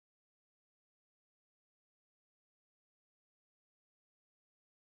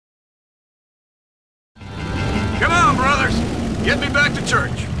Get me back to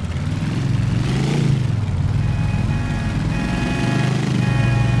church.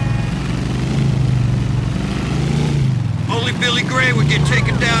 Only Billy Gray would get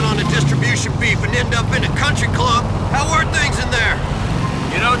taken down on a distribution beef and end up in a country club. How are things in there?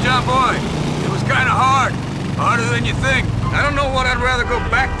 You know, John Boy, it was kind of hard. Harder than you think. I don't know what I'd rather go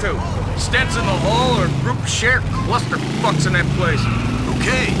back to. Stents in the hall or group share clusterfucks in that place.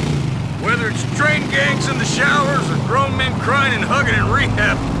 Okay. Whether it's train gangs in the showers or grown men crying and hugging in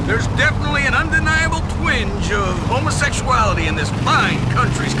rehab, there's definitely an undeniable twinge of homosexuality in this fine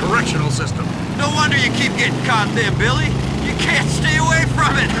country's correctional system. No wonder you keep getting caught then, Billy. You can't stay away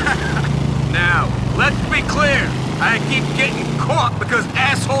from it. Now, let's be clear. I keep getting caught because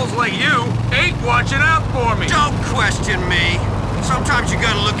assholes like you ain't watching out for me. Don't question me. Sometimes you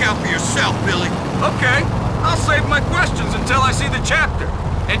gotta look out for yourself, Billy. Okay, I'll save my questions until I see the chapter.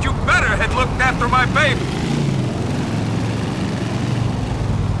 And you better had looked after my baby.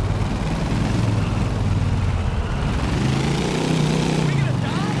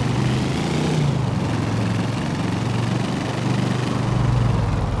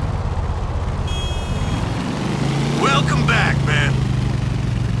 Welcome back, man.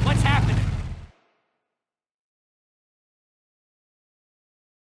 What's happening?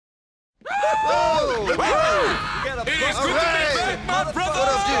 Whoa! It is good to be back, my brother!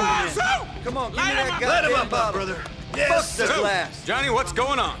 Come on, give me that Let him goddamn up, bottle. brother. Fuck Yes. the glass. Johnny, what's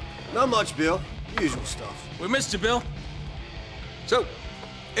going on? Not much, Bill. Usual stuff. We missed you, Bill. So,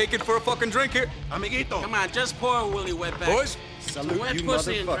 aching for a fucking drink here? Amiguito. Come on, just pour a Willie Wetback. Boys? Salute, Wet you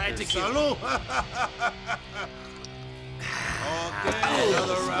pussy and dry motherfuckers. tequila. Okay,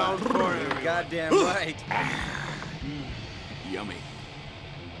 another round for him. Goddamn right. Yummy.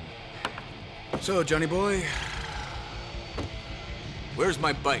 So, Johnny boy, where's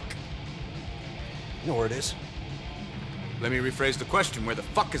my bike? You know where it is? Let me rephrase the question. Where the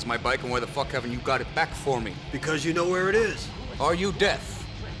fuck is my bike, and where the fuck haven't you got it back for me? Because you know where it is. Are you deaf?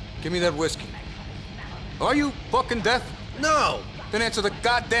 Give me that whiskey. Are you fucking deaf? No! Then answer the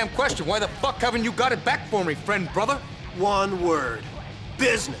goddamn question. Why the fuck haven't you got it back for me, friend, brother? One word.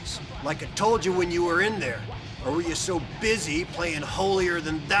 Business. Like I told you when you were in there. Or were you so busy playing holier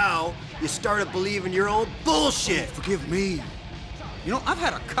than thou, you started believing your own bullshit? Forgive me. You know, I've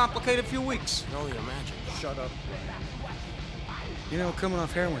had a complicated few weeks. can only imagine. Shut up. You know, coming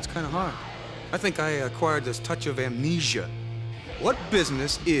off heroin's kind of hard. I think I acquired this touch of amnesia. What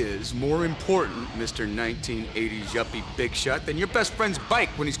business is more important, Mr. 1980s yuppie big shot, than your best friend's bike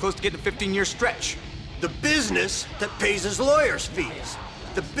when he's close to getting a 15-year stretch? The business that pays his lawyer's fees.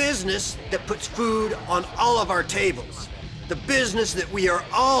 The business that puts food on all of our tables. The business that we are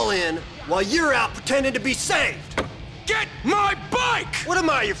all in while you're out pretending to be saved. Get my bike! What am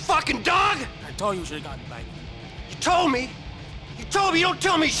I, your fucking dog? I told you you should have gotten back. You told me. You told me. You don't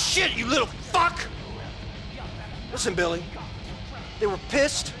tell me shit, you little fuck. Listen, Billy. They were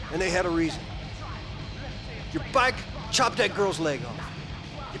pissed, and they had a reason. Your bike chopped that girl's leg off.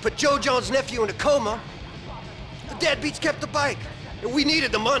 You put Joe John's nephew in a coma. The deadbeats kept the bike, and we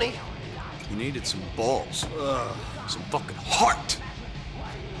needed the money. You needed some balls. Some fucking heart.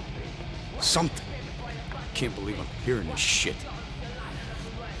 Something. I can't believe I'm hearing this shit.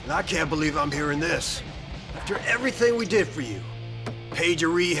 And I can't believe I'm hearing this. After everything we did for you. Paid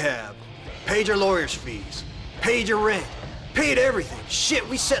your rehab. Paid your lawyer's fees. Paid your rent. Paid everything. Shit,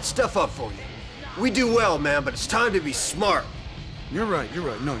 we set stuff up for you. We do well, man, but it's time to be smart. You're right, you're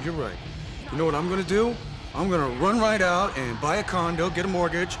right. No, you're right. You know what I'm gonna do? I'm gonna run right out and buy a condo, get a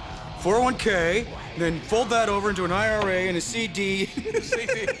mortgage, 401k, then fold that over into an IRA and a CD.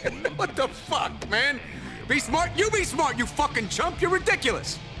 What the fuck, man? Be smart? You be smart, you fucking chump! You're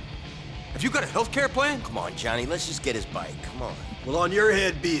ridiculous! Have you got a healthcare plan? Come on, Johnny, let's just get his bike. Come on. Well, on your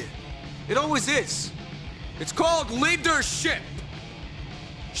head be it. It always is. It's called leadership.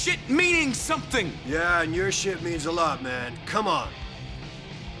 Shit meaning something. Yeah, and your shit means a lot, man. Come on.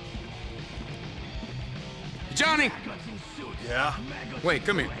 Johnny! Yeah? Wait,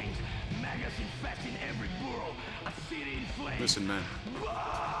 come here. Listen, man.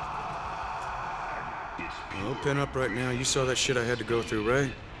 I'll pin up right now. You saw that shit I had to go through,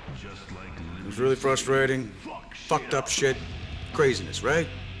 right? It was really frustrating. Fucked up shit. Craziness, right?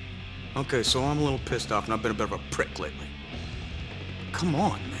 Okay, so I'm a little pissed off and I've been a bit of a prick lately. Come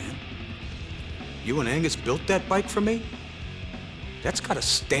on, man. You and Angus built that bike for me? That's gotta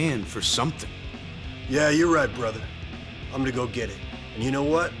stand for something. Yeah, you're right, brother. I'm gonna go get it. And you know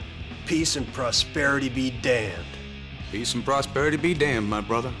what? Peace and prosperity be damned. Peace and prosperity be damned, my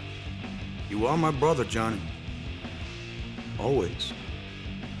brother. You are my brother, Johnny. Always.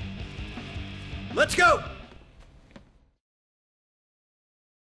 Let's go!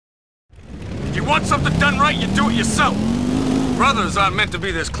 If you want something done right, you do it yourself. Brothers aren't meant to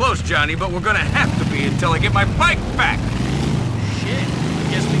be this close, Johnny, but we're gonna have to be until I get my bike back. Shit.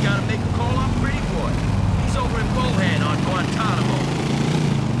 Guess we gotta make a call on Pretty Boy. He's over in Bowhead on Guantanamo.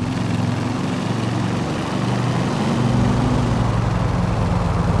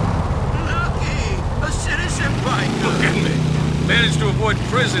 Lucky. A citizen biker. Look at me. Managed to avoid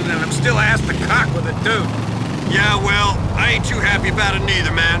prison, and I'm still ass to cock with a dude. Yeah, well, I ain't too happy about it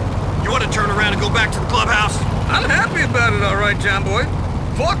neither, man. You want to turn around and go back to the clubhouse? I'm happy about it, all right, John Boy.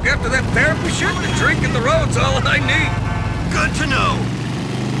 Fuck, after that therapy shit, the drink and the road's all I need. Good to know.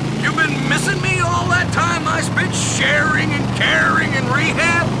 You been missing me all that time I spent sharing and caring in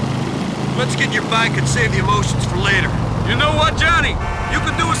rehab? Let's get your bike and save the emotions for later. You know what, Johnny? You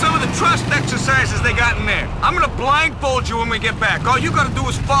could do some of the trust exercises they got in there. I'm gonna blindfold you when we get back. All you gotta do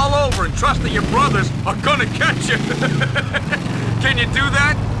is fall over and trust that your brothers are gonna catch you. Can you do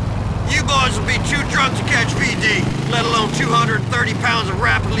that? You boys will be too drunk to catch VD, let alone 230 pounds of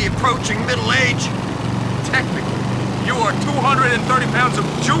rapidly approaching middle age. Technically, you are 230 pounds of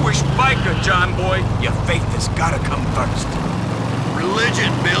Jewish biker, John Boy. Your faith has gotta come first.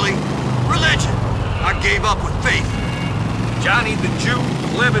 Religion, Billy. Religion. I gave up with faith. Johnny the Jew,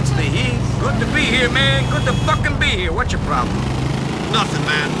 Clemens the He. Good to be here, man. Good to fucking be here. What's your problem? Nothing,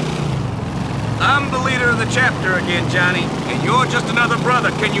 man. I'm the leader of the chapter again, Johnny, and you're just another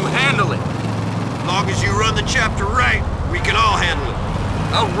brother. Can you handle it? Long as you run the chapter right, we can all handle it.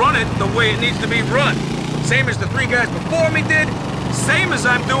 I'll run it the way it needs to be run. Same as the three guys before me did, same as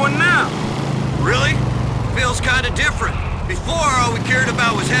I'm doing now. Really? Feels kinda different. Before, all we cared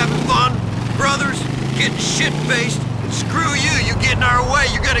about was having fun, brothers, getting shit-faced, and screw you, you get in our way,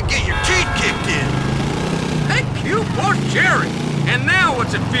 you're gonna get your teeth kicked in. Thank you for sharing. And now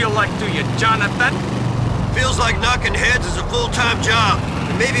what's it feel like to you, Jonathan? Feels like knocking heads is a full-time job.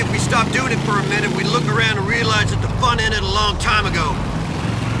 And maybe if we stopped doing it for a minute, we'd look around and realize that the fun ended a long time ago.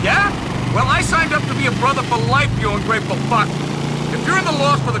 Yeah? Well, I signed up to be a brother for life, you ungrateful fuck. If you're in the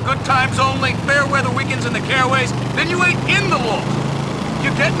Lost for the good times only, fair weather weekends and the caraways, then you ain't in the Lost.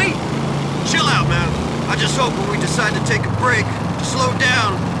 You get me? Chill out, man. I just hope when we decide to take a break, to slow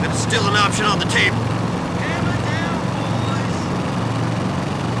down, that it's still an option on the table. Hammer down, boys!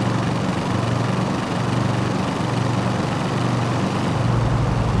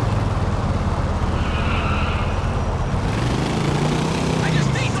 I just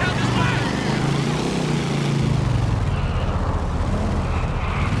detailed this fire!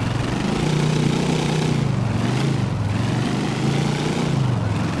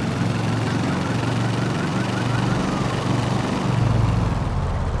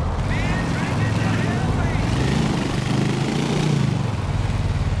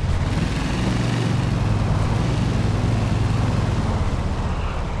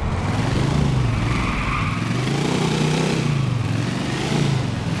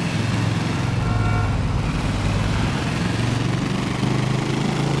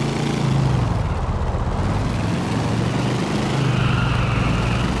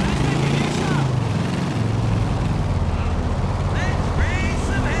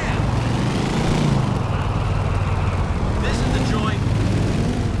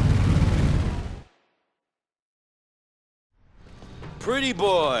 Pretty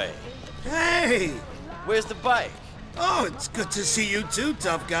boy. Hey! Where's the bike? Oh, it's good to see you too,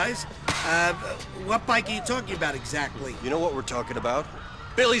 tough guys. What bike are you talking about exactly? You know what we're talking about?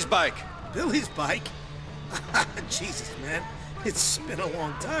 Billy's bike. Billy's bike? Jesus, man. It's been a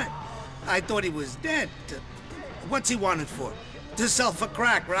long time. I thought he was dead. What's he wanted for? To sell for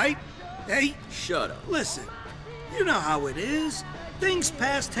crack, right? Hey? Shut up. Listen, you know how it is. Things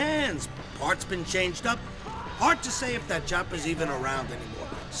passed hands. Parts been changed up. Hard to say if that chopper's even around anymore.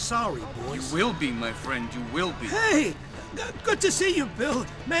 Sorry, boys. You will be, my friend. You will be. Hey! Good to see you, Bill.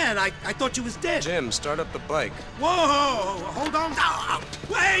 Man, I thought you was dead. Jim, start up the bike. Whoa! Hold on. No!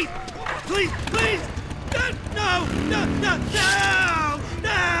 Wait! Please, please! No! No! No! No!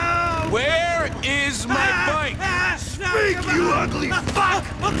 No! Where is my bike? Speak, you ugly fuck!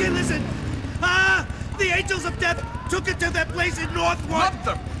 Okay, listen. The Angels of Death took it to that place in Northwood.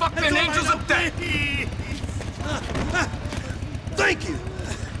 Motherfucking Angels of Death! Thank you.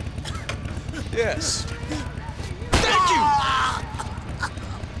 Yes. Thank you!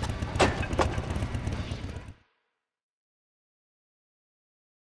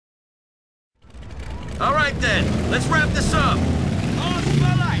 All right then, let's wrap this up.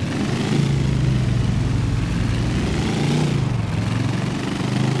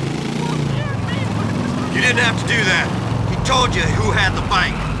 You didn't have to do that. He told you who had the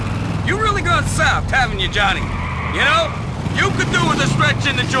bike. You really gone south, haven't you, Johnny? You know, You could do with a stretch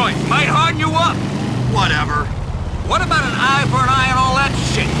in the joint. Might harden you up. Whatever. What about an eye for an eye and all that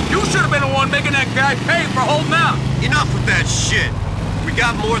shit? You should have been the one making that guy pay for holding out. Enough with that shit. We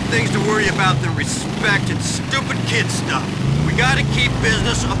got more things to worry about than respect and stupid kid stuff. We gotta keep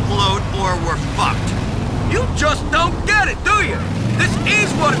business afloat or we're fucked. You just don't get it, do you? This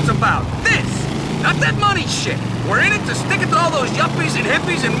is what it's about. This. Not that money shit. We're in it to stick it to all those yuppies and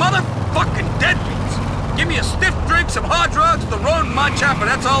hippies and motherfucking deadbeats. Give me a stiff drink, some hard drugs, the road and my chopper,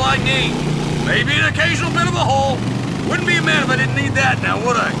 that's all I need. Maybe an occasional bit of a hole. Wouldn't be a man if I didn't need that now,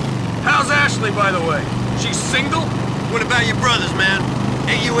 would I? How's Ashley, by the way? She's single? What about your brothers, man?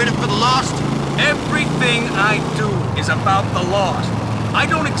 Ain't you in it for the lost? Everything I do is about the lost. I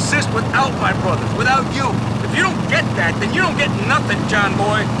don't exist without my brothers, without you. If you don't get that, then you don't get nothing, John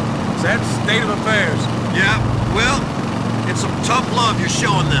boy. It's that state of affairs. Yeah, well, it's some tough love you're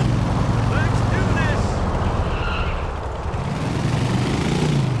showing them. Let's do this!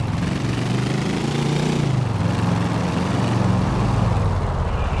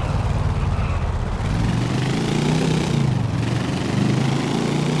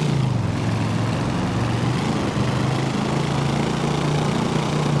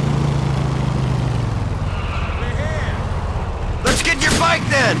 Let's get your bike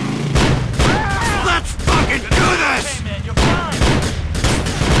then! Let's fucking do this! Man, you're fine.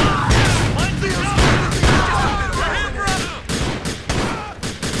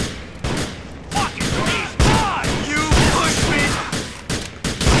 You push me!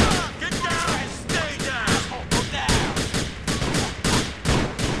 Get down and stay down.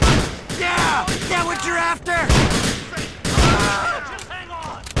 Yeah! Is that what you're after? Just hang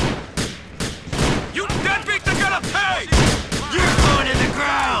on. You deadbeats are gonna pay! You're going in the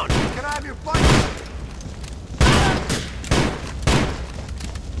ground! Can I have your bike?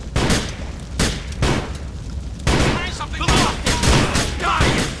 Something Die,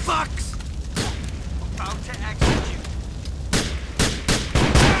 you fucks! about to execute.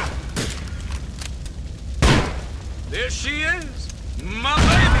 There she is, my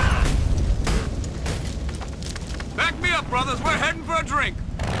baby. Back me up, brothers. We're heading for a drink.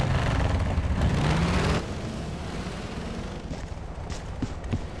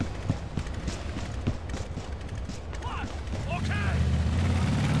 Okay.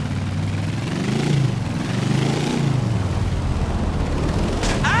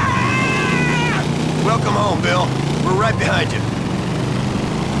 Welcome home, Bill. We're right behind you.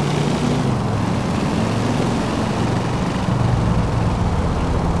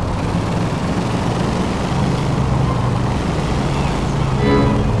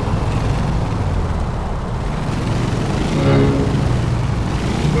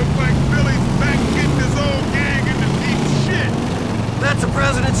 Looks like Billy's back getting his old gang into deep shit. That's the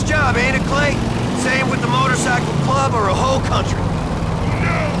president's job, ain't it, Clay? Same with the motorcycle club or a whole country. Who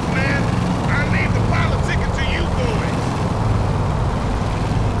knows, man? I leave the politicking to you boys.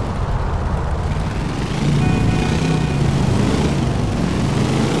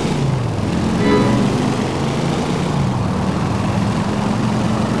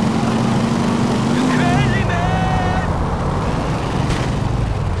 Crazy man!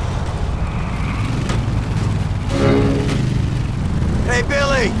 Hey,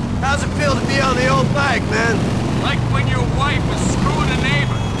 Billy, how's it feel to be on the old bike, man? Like when your wife is screwing a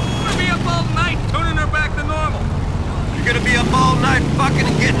neighbor. Gonna be up all night tuning her back to normal. You're gonna be up all night fucking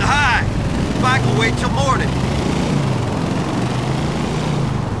and getting high. Bike will wait till morning.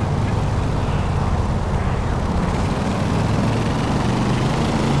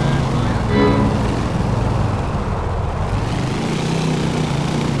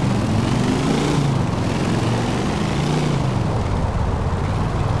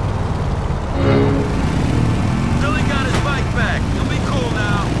 Billy got his bike back. He'll be cool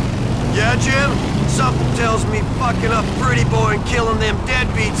now. Yeah, Jim? Something tells me fucking up Pretty Boy and killing them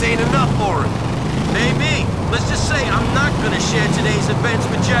deadbeats ain't enough for him. Maybe. Let's just say I'm not gonna share today's events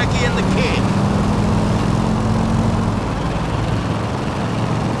with Jackie and the King.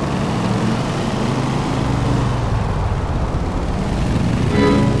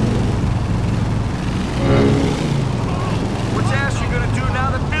 What's Ashley gonna do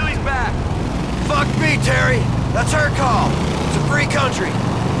now that Billy's back? Fuck me, Terry. That's her call. It's a free country.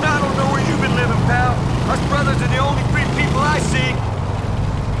 I don't know where you've been living, pal. Us brothers are the only free people I see.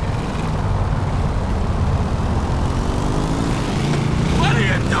 What are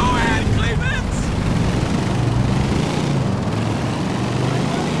you doing, Cleveland?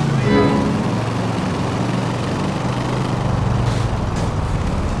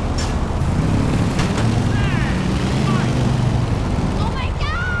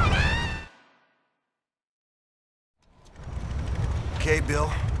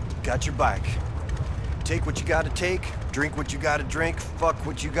 got your bike. Take what you gotta take, drink what you gotta drink, fuck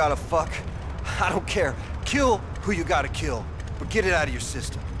what you gotta fuck. I don't care. Kill who you gotta kill, but get it out of your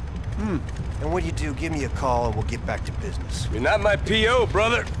system. And when you do, give me a call and we'll get back to business. You're not my P.O.,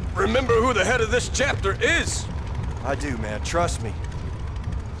 brother. Remember who the head of this chapter is. I do, man. Trust me.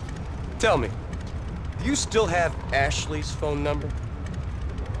 Tell me, do you still have Ashley's phone number?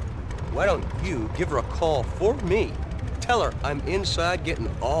 Why don't you give her a call for me? Tell her I'm inside getting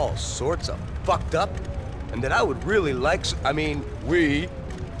all sorts of fucked up, and that I would really like we,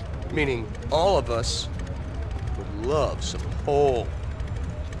 meaning all of us, would love some whole.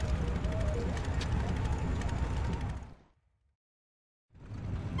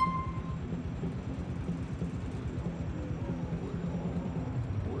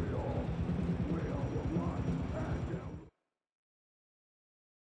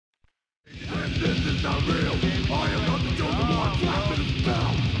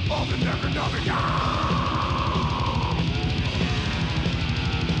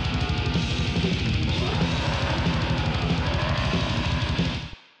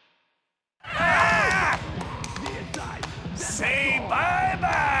 Say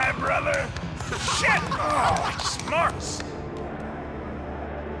bye-bye, brother. Shit! Oh, smarts.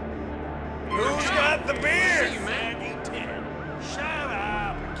 Who's got the beer? Shut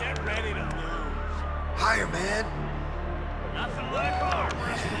up and get ready to lose. Higher, man. Nothing like arm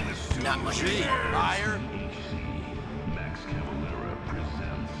wrestling. Not much. Higher.